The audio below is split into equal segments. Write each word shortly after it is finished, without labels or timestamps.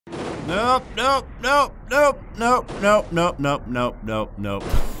Nope, nope, nope, nope, nope, nope, nope, nope, nope, nope, nope.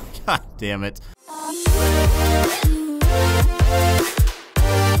 God damn it.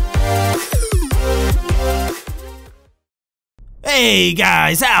 Hey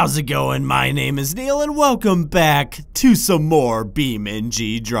guys, how's it going? My name is Neil and welcome back to some more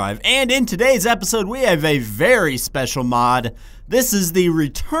BeamNG Drive. And in today's episode, we have a very special mod. This is the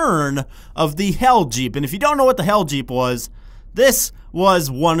return of the Hell Jeep. And if you don't know what the Hell Jeep was, this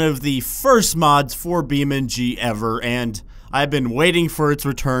was one of the first mods for BeamNG ever. And I've been waiting for its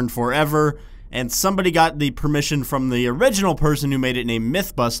return forever. And somebody got the permission from the original person who made it named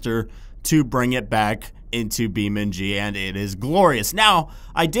Mythbuster to bring it back into BeamNG, and it is glorious. Now,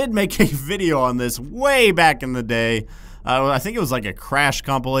 I did make a video on this way back in the day. I think it was like a crash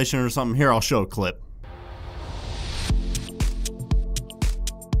compilation or something. Here, I'll show a clip.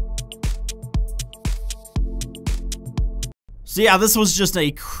 So yeah, this was just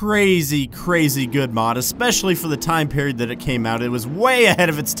a crazy, crazy good mod, especially for the time period that it came out. It was way ahead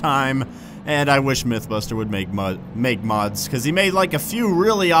of its time, and I wish Mythbuster would make mods, because he made like a few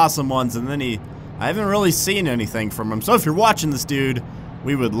really awesome ones, and then I haven't really seen anything from him. So if you're watching this, dude,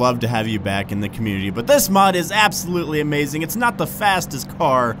 we would love to have you back in the community. But this mod is absolutely amazing. It's not the fastest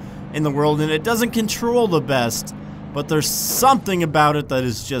car in the world, and it doesn't control the best, but there's something about it that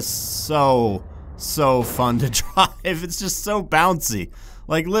is just so fun to drive. It's just so bouncy.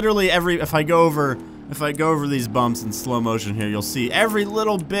 Like literally if I go over these bumps in slow motion here, you'll see every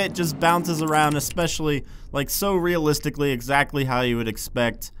little bit just bounces around, especially like so realistically, exactly how you would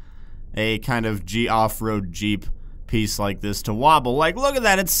expect a kind of off-road Jeep piece like this to wobble. Like, look at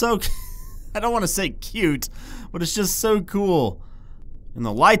that, it's so I don't want to say cute, but it's just so cool. And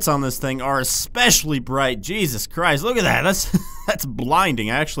the lights on this thing are especially bright. Jesus Christ, look at that. That's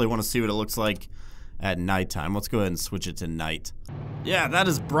blinding. I actually want to see what it looks like at nighttime. Let's go ahead and switch it to night. Yeah, that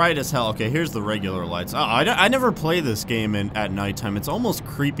is bright as hell. Okay, here's the regular lights. Oh, I never play this game at nighttime. It's almost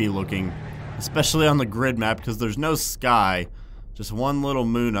creepy looking, especially on the grid map, because there's no sky. Just one little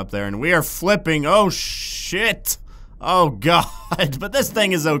moon up there, and we are flipping. Oh, shit. Oh, God. But this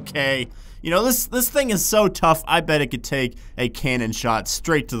thing is okay. You know, this thing is so tough, I bet it could take a cannon shot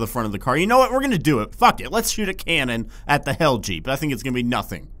straight to the front of the car. You know what? We're going to do it. Fuck it. Let's shoot a cannon at the Hell Jeep. I think it's going to be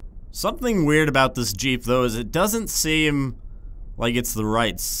nothing. Something weird about this Jeep, though, is it doesn't seem like it's the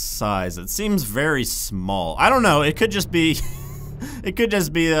right size. It seems very small. I don't know. It could just be... it could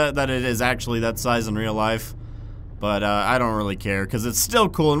just be that it is actually that size in real life. But I don't really care, because it's still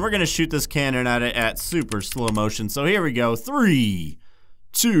cool, and we're going to shoot this cannon at it at super slow motion. So here we go. 3,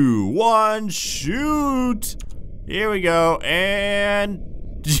 2, 1, shoot! Here we go, and...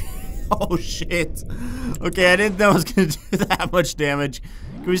 oh, shit. Okay, I didn't know it was going to do that much damage.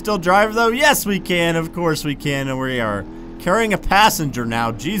 Can we still drive, though? Yes, we can. Of course we can, and we are carrying a passenger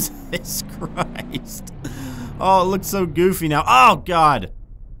now. Jesus Christ. Oh, it looks so goofy now. Oh, God.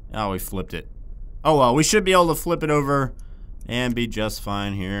 Oh, we flipped it. Oh well, we should be able to flip it over and be just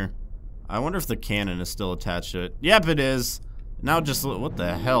fine here. I wonder if the cannon is still attached to it. Yep, it is. Now just, what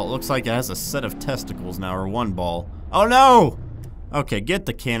the hell? It looks like it has a set of testicles now, or one ball. Oh no! Okay, get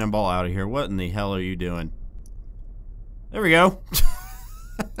the cannonball out of here. What in the hell are you doing? There we go.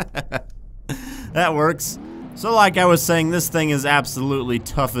 That works. So like I was saying, this thing is absolutely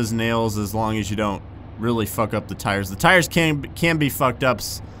tough as nails as long as you don't really fuck up the tires. The tires can be fucked up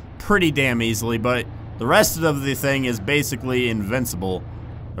pretty damn easily, but the rest of the thing is basically invincible.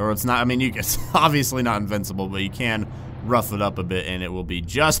 Or it's not, I mean, it's obviously not invincible, but you can rough it up a bit and it will be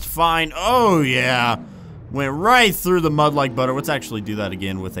just fine. Oh yeah, went right through the mud like butter. Let's actually do that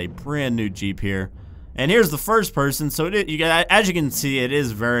again with a brand new Jeep here. And here's the first person, so as you can see, it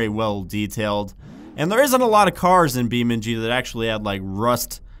is very well detailed. And there isn't a lot of cars in BeamNG that actually had like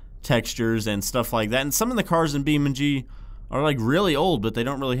rust textures and stuff like that. And some of the cars in BeamNG are like really old, but they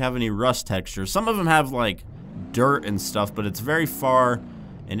don't really have any rust texture. Some of them have like dirt and stuff, but it's very far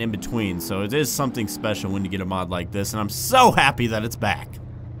and in between. So it is something special when you get a mod like this, and I'm so happy that it's back.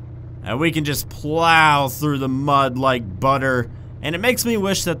 And we can just plow through the mud like butter. And it makes me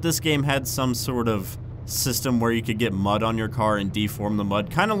wish that this game had some sort of system where you could get mud on your car and deform the mud.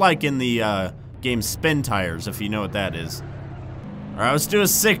 Kind of like in the game Spin Tires, if you know what that is. Alright, let's do a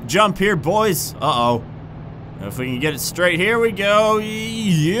sick jump here, boys. Uh-oh. If we can get it straight, here we go.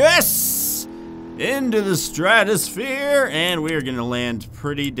 Yes! Into the stratosphere, and we're gonna land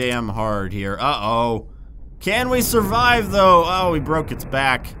pretty damn hard here. Uh-oh. Can we survive, though? Oh, we broke its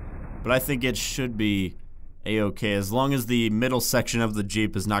back. But I think it should be a-okay, as long as the middle section of the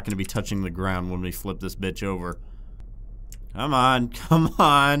Jeep is not gonna be touching the ground when we flip this bitch over. Come on, come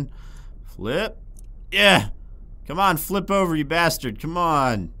on. Flip. Yeah. Come on, flip over, you bastard. Come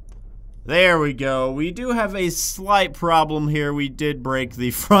on. There we go. We do have a slight problem here. We did break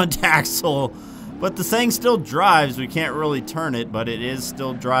the front axle, but the thing still drives. We can't really turn it, but it is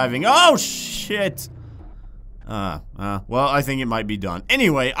still driving. Oh, shit. Well, I think it might be done.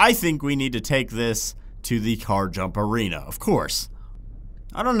 Anyway, I think we need to take this to the car jump arena, of course.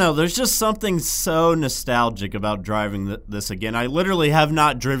 I don't know, there's just something so nostalgic about driving this again. I literally have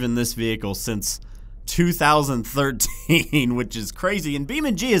not driven this vehicle since 2013, which is crazy. And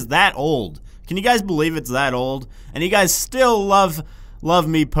BeamNG is that old. Can you guys believe it's that old? And you guys still love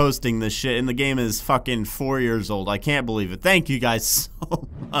me posting this shit, and the game is fucking 4 years old. I can't believe it. Thank you guys so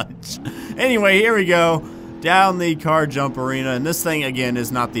much. Anyway, here we go. Down the car jump arena, and this thing, again, is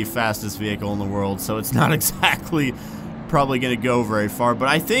not the fastest vehicle in the world, so it's not exactly probably going to go very far, but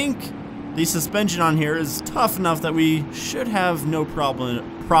I think the suspension on here is tough enough that we should have no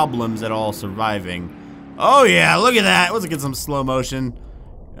problems at all surviving. Oh yeah, look at that. Let's get some slow motion.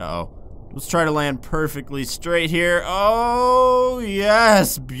 Uh-oh. Let's try to land perfectly straight here. Oh,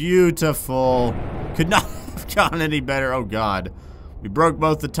 yes, beautiful. Could not have gone any better. Oh God. We broke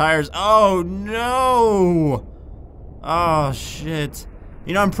both the tires. Oh no. Oh shit.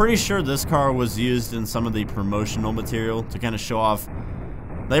 You know, I'm pretty sure this car was used in some of the promotional material to kind of show off.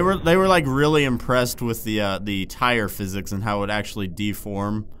 They were like really impressed with the tire physics and how it would actually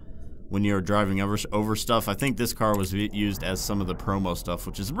deform when you were driving over stuff. I think this car was used as some of the promo stuff,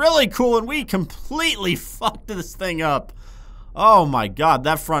 which is really cool, and we completely fucked this thing up. Oh my God,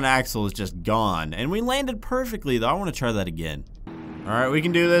 that front axle is just gone. And we landed perfectly though. I want to try that again. All right, we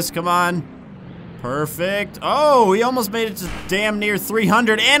can do this, come on. Perfect. Oh, we almost made it to damn near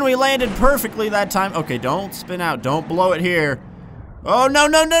 300, and we landed perfectly that time. Okay, don't spin out. Don't blow it here. Oh, no,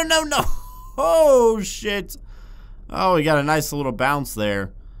 no, no, no, no. Oh, shit. Oh, we got a nice little bounce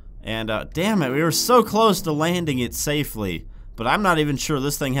there. And, damn it, we were so close to landing it safely. But I'm not even sure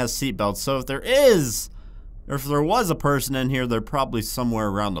this thing has seatbelts, so if there is, or if there was a person in here, they're probably somewhere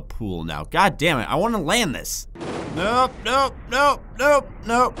around the pool now. God damn it, I want to land this. Nope, nope, nope, nope,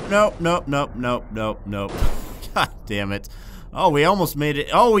 nope, nope, nope, nope, nope, nope, nope. God damn it. Oh, we almost made it.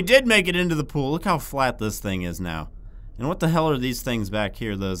 Oh, we did make it into the pool. Look how flat this thing is now. And what the hell are these things back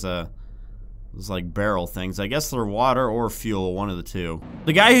here? Those like barrel things. I guess they're water or fuel, one of the two.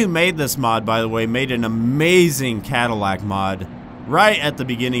 The guy who made this mod, by the way, made an amazing Cadillac mod right at the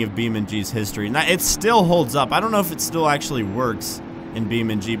beginning of BeamNG's history. And it still holds up. I don't know if it still actually works in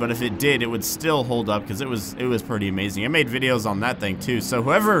BeamNG, but if it did, it would still hold up because it was pretty amazing. I made videos on that thing too, so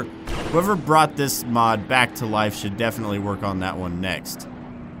whoever brought this mod back to life should definitely work on that one next.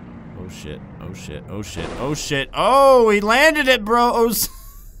 Oh shit, oh shit, oh shit, oh shit. Oh, we landed it, bros.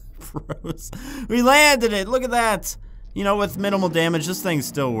 Bros. We landed it, look at that. You know, with minimal damage, this thing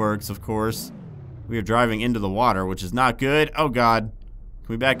still works, of course. We are driving into the water, which is not good. Oh God, can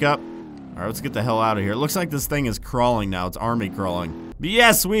we back up? Alright, let's get the hell out of here. It looks like this thing is crawling now. It's army crawling. But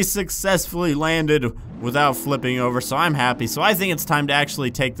yes, we successfully landed without flipping over, so I'm happy. So I think it's time to actually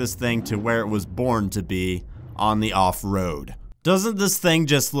take this thing to where it was born to be, on the off-road. Doesn't this thing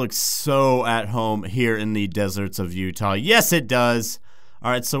just look so at home here in the deserts of Utah? Yes, it does.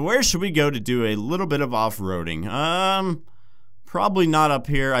 Alright, so where should we go to do a little bit of off-roading? Probably not up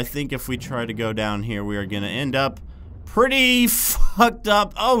here. I think if we try to go down here, we are going to end up pretty fucked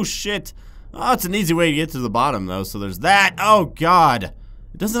up. Oh shit. Oh, it's an easy way to get to the bottom though, so there's that. Oh God.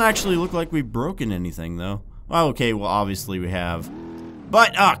 It doesn't actually look like we've broken anything though. Well, okay, well obviously we have.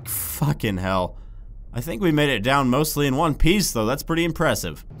 But, oh, fucking hell. I think we made it down mostly in one piece though. That's pretty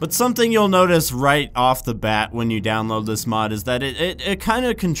impressive. But something you'll notice right off the bat when you download this mod is that it kind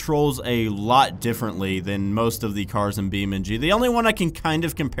of controls a lot differently than most of the cars in BeamNG. The only one I can kind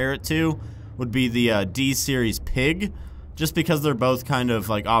of compare it to would be the D-Series Pig, just because they're both kind of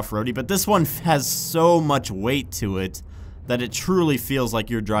like off-roady, but this one has so much weight to it that it truly feels like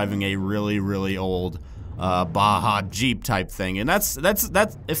you're driving a really, really old Baja Jeep type thing, and that's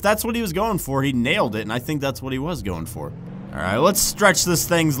if that's what he was going for, he nailed it, and I think that's what he was going for. Alright, let's stretch this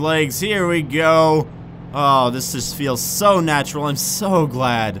thing's legs. Here we go. Oh, this just feels so natural. I'm so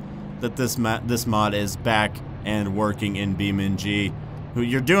glad that this mod is back and working in BeamNG.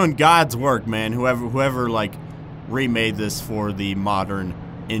 You're doing God's work, man. Whoever like remade this for the modern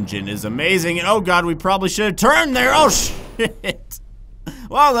engine is amazing. And oh God, we probably should have turned there. Oh shit.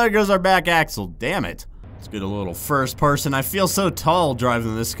 Well, there goes our back axle. Damn it. Let's get a little first person. I feel so tall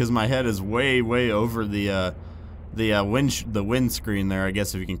driving this because my head is way over the windscreen there, I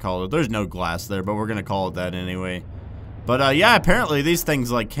guess if you can call it. There's no glass there, but we're gonna call it that anyway. But yeah, apparently these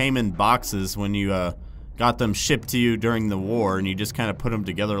things like came in boxes when you got got them shipped to you during the war, and you just kind of put them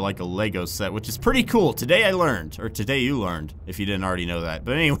together like a Lego set, which is pretty cool. Today I learned, or today you learned, if you didn't already know that.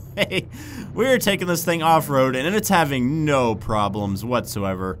 But anyway, we're taking this thing off-road, and it's having no problems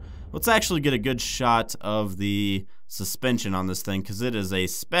whatsoever. Let's actually get a good shot of the suspension on this thing, because it is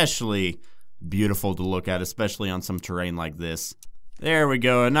especially beautiful to look at, especially on some terrain like this. There we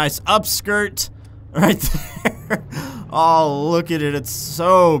go, a nice upskirt right there. Oh, look at it, it's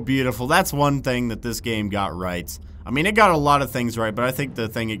so beautiful. That's one thing that this game got right. I mean, it got a lot of things right, but I think the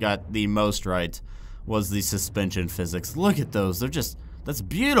thing it got the most right was the suspension physics. Look at those, they're just, that's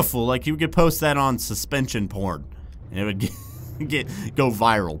beautiful. Like, you could post that on suspension porn, and it would go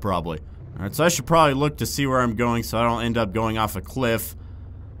viral, probably. Alright, so I should probably look to see where I'm going so I don't end up going off a cliff.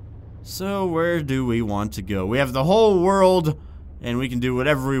 So, where do we want to go? We have the whole world, and we can do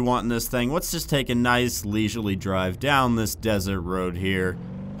whatever we want in this thing. Let's just take a nice leisurely drive down this desert road here.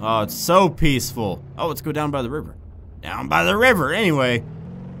 Oh, it's so peaceful. Oh, let's go down by the river. Down by the river. Anyway,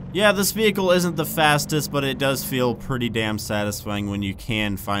 yeah, this vehicle isn't the fastest, but it does feel pretty damn satisfying when you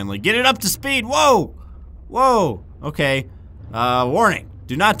can finally get it up to speed. Whoa! Whoa! Okay. Warning.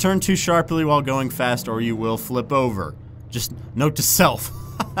 Do not turn too sharply while going fast or you will flip over. Just note to self.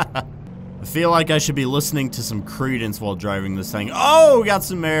 I feel like I should be listening to some Credence while driving this thing. Oh, got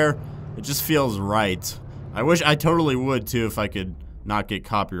some air. It just feels right. I wish I totally would too if I could not get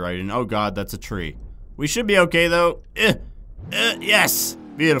copyrighted. And oh god, that's a tree. We should be okay though. Yes,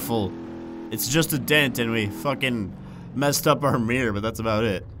 beautiful. It's just a dent and we fucking messed up our mirror, but that's about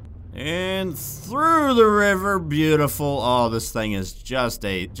it. And through the river, beautiful. Oh, this thing is just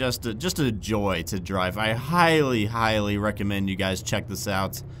a joy to drive. I highly recommend you guys check this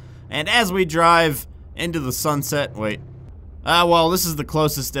out. And as we drive into the sunset, wait. Well, this is the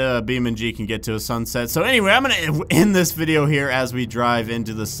closest BeamNG can get to a sunset. So anyway, I'm gonna end this video here as we drive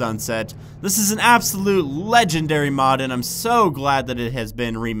into the sunset. This is an absolute legendary mod, and I'm so glad that it has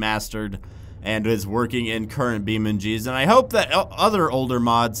been remastered and is working in current BeamNGs. And I hope that other older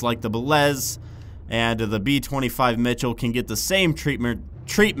mods like the Belez and the B25 Mitchell can get the same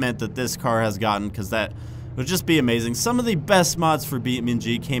treatment that this car has gotten, because that would just be amazing. Some of the best mods for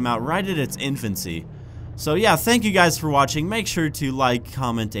BeamNG came out right at its infancy. So yeah, thank you guys for watching. Make sure to like,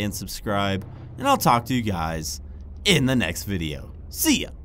 comment, and subscribe. And I'll talk to you guys in the next video. See ya!